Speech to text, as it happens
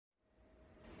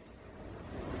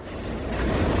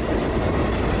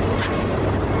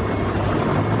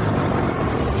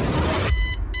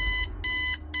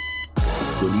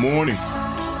morning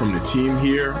from the team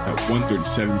here at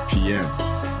 1:37 p.m.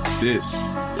 This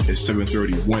is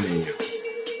 7:31 a.m.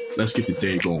 Let's get the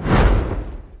day going.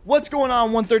 What's going on,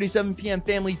 1:37 p.m.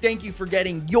 family? Thank you for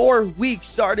getting your week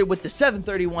started with the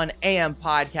 7:31 a.m.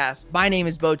 podcast. My name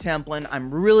is Bo Templin.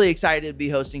 I'm really excited to be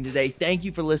hosting today. Thank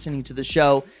you for listening to the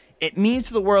show. It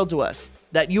means the world to us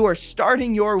that you are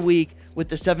starting your week with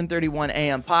the 7:31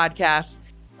 a.m. podcast.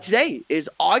 Today is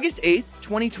August 8th,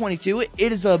 2022. It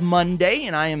is a Monday,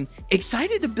 and I am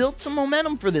excited to build some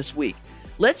momentum for this week.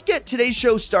 Let's get today's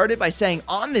show started by saying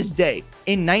on this day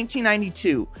in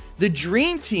 1992, the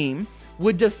Dream Team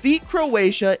would defeat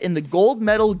Croatia in the gold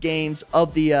medal games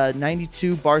of the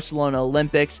 92 Barcelona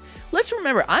Olympics. Let's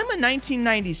remember, I'm a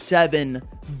 1997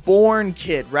 born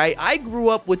kid, right? I grew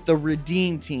up with the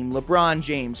Redeem Team, LeBron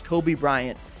James, Kobe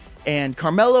Bryant, and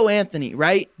Carmelo Anthony,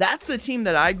 right? That's the team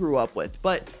that I grew up with.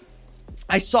 But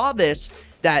I saw this,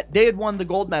 that they had won the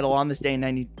gold medal on this day in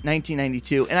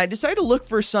 1992, and I decided to look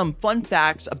for some fun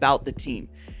facts about the team.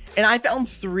 And I found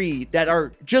three that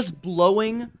are just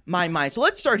blowing my mind. So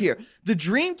let's start here. The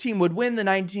Dream Team would win the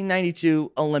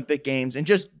 1992 Olympic Games in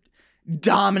just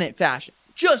dominant fashion,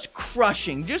 just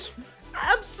crushing, just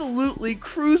absolutely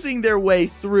cruising their way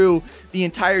through the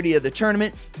entirety of the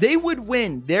tournament. They would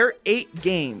win their 8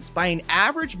 games by an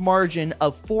average margin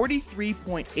of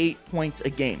 43.8 points a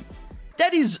game.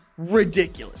 That is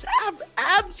ridiculous.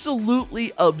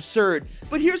 Absolutely absurd.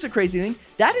 But here's the crazy thing.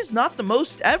 That is not the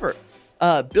most ever.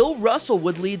 Bill Russell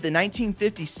would lead the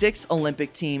 1956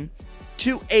 Olympic team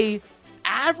to a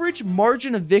average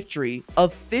margin of victory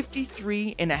of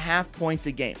 53.5 points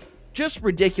a game. Just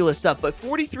ridiculous stuff, but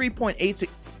 43.8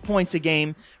 points a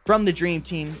game from the Dream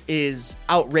Team is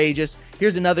outrageous.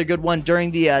 Here's another good one. During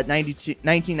the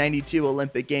 1992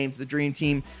 Olympic Games, the Dream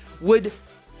Team would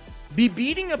be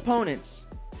beating opponents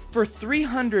for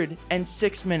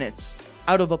 306 minutes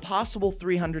out of a possible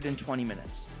 320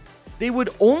 minutes. They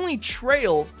would only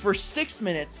trail for 6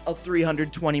 minutes of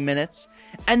 320 minutes,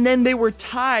 and then they were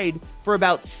tied for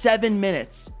about 7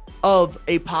 minutes of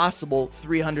a possible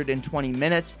 320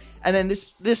 minutes. And then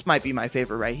this might be my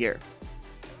favorite right here.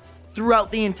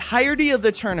 Throughout the entirety of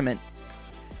the tournament,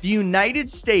 the United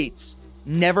States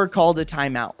never called a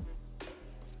timeout.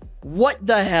 What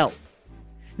the hell?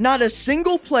 Not a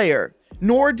single player,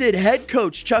 nor did head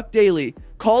coach Chuck Daly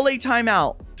call a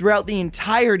timeout throughout the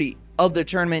entirety of the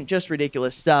tournament. Just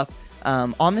ridiculous stuff.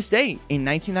 On this day in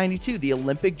 1992, the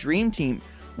Olympic Dream Team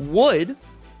would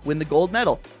win the gold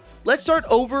medal. Let's start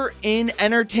over in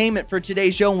entertainment for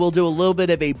today's show, and we'll do a little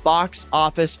bit of a box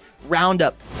office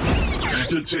roundup.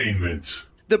 Entertainment.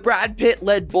 The Brad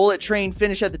Pitt-led Bullet Train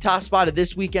finished at the top spot of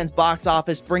this weekend's box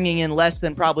office, bringing in less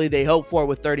than probably they hoped for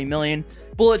with $30 million.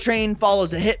 Bullet Train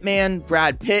follows a hitman,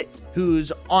 Brad Pitt,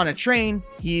 who's on a train.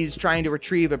 He's trying to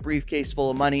retrieve a briefcase full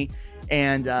of money,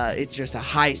 and it's just a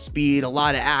high speed, a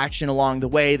lot of action along the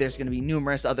way. There's going to be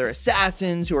numerous other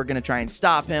assassins who are going to try and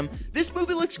stop him. This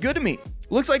movie looks good to me.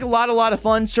 Looks like a lot of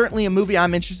fun. Certainly a movie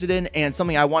I'm interested in and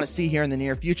something I want to see here in the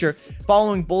near future.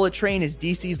 Following Bullet Train is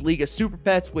DC's League of Super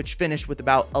Pets, which finished with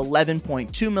about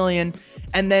 $11.2 million.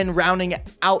 And then rounding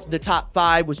out the top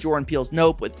 5 was Jordan Peele's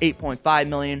Nope with $8.5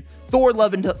 million. Thor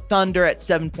Love and Thunder at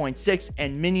 $7.6,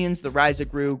 and Minions: The Rise of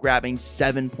Gru grabbing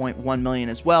 $7.1 million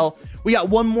as well. We got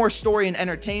one more story in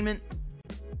entertainment,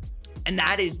 and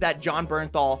that is that Jon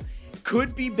Bernthal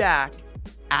could be back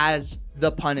as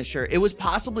the Punisher. It was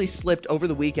possibly slipped over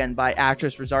the weekend by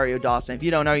actress Rosario Dawson. If you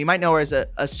don't know, you might know her as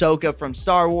Ahsoka from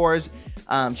Star Wars.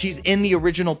 She's in the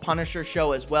original Punisher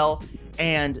show as well.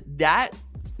 And that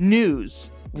news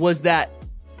was that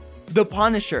the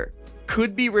Punisher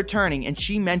could be returning, and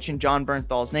she mentioned Jon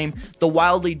Bernthal's name. The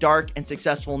wildly dark and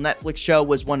successful Netflix show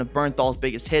was one of Bernthal's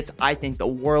biggest hits. I think the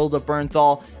world of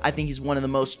Bernthal. I think he's one of the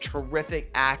most terrific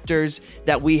actors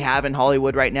that we have in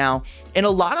Hollywood right now. And a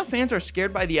lot of fans are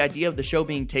scared by the idea of the show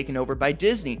being taken over by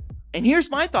Disney. And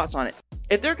here's my thoughts on it.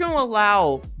 If they're going to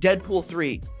allow Deadpool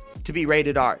 3 to be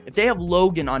rated R, if they have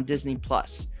Logan on Disney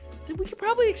Plus, then we could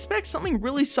probably expect something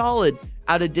really solid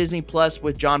out of Disney Plus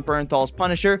with Jon Bernthal's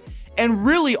Punisher. And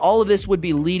really, all of this would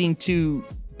be leading to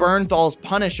Bernthal's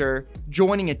Punisher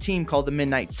joining a team called the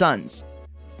Midnight Suns.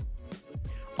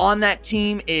 On that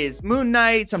team is Moon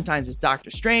Knight, sometimes it's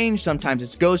Doctor Strange, sometimes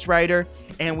it's Ghost Rider,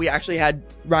 and we actually had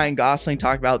Ryan Gosling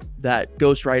talk about that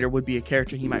Ghost Rider would be a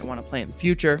character he might want to play in the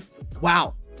future.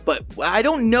 Wow. But I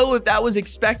don't know if that was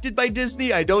expected by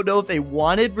Disney. I don't know if they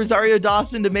wanted Rosario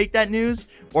Dawson to make that news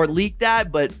or leak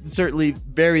that, but certainly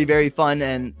very, very fun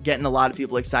and getting a lot of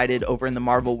people excited over in the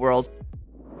Marvel world.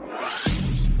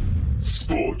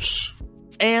 Sports.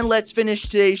 And let's finish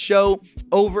today's show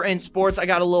over in sports. I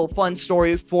got a little fun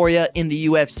story for you in the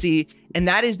UFC. and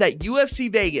that is that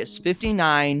UFC Vegas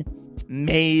 59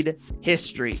 made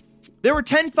history. There were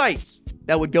 10 fights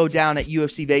that would go down at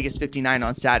UFC Vegas 59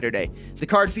 on Saturday. The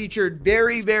card featured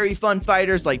very, very fun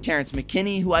fighters like Terrence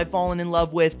McKinney, who I've fallen in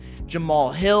love with,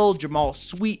 Jamal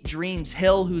Sweet Dreams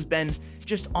Hill, who's been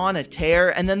just on a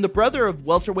tear, and then the brother of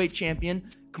welterweight champion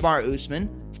Kamaru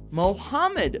Usman,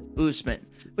 Mohammed Usman.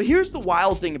 But here's the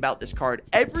wild thing about this card.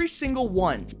 Every single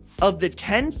one of the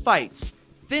 10 fights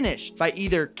finished by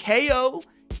either KO,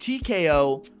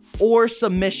 TKO, or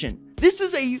submission. This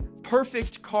is a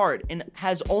perfect card and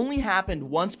has only happened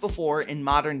once before in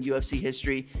modern UFC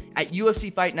history at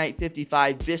UFC Fight Night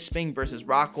 55, Bisping versus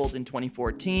Rockhold in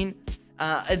 2014.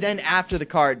 And then after the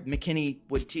card, McKinney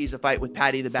would tease a fight with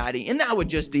Paddy the Baddy, and that would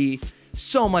just be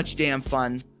so much damn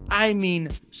fun. I mean,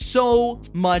 so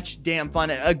much damn fun.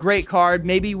 A great card.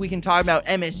 Maybe we can talk about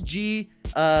MSG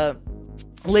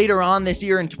later on this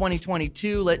year in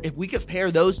 2022. If we could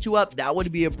pair those two up, that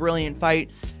would be a brilliant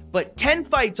fight. But 10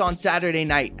 fights on Saturday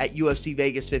night at UFC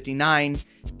Vegas 59,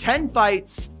 10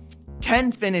 fights,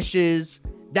 10 finishes.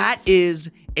 That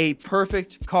is a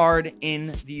perfect card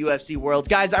in the UFC world.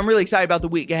 Guys, I'm really excited about the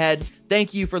week ahead.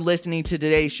 Thank you for listening to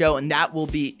today's show, and that will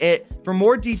be it. For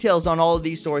more details on all of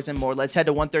these stories and more, let's head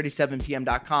to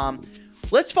 137pm.com.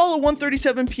 Let's follow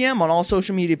 137pm on all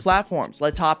social media platforms.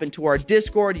 Let's hop into our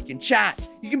Discord. You can chat.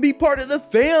 You can be part of the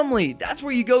family. That's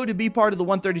where you go to be part of the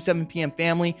 137pm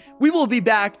family. We will be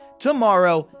back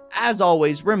tomorrow. As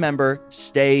always, remember,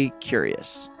 stay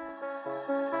curious.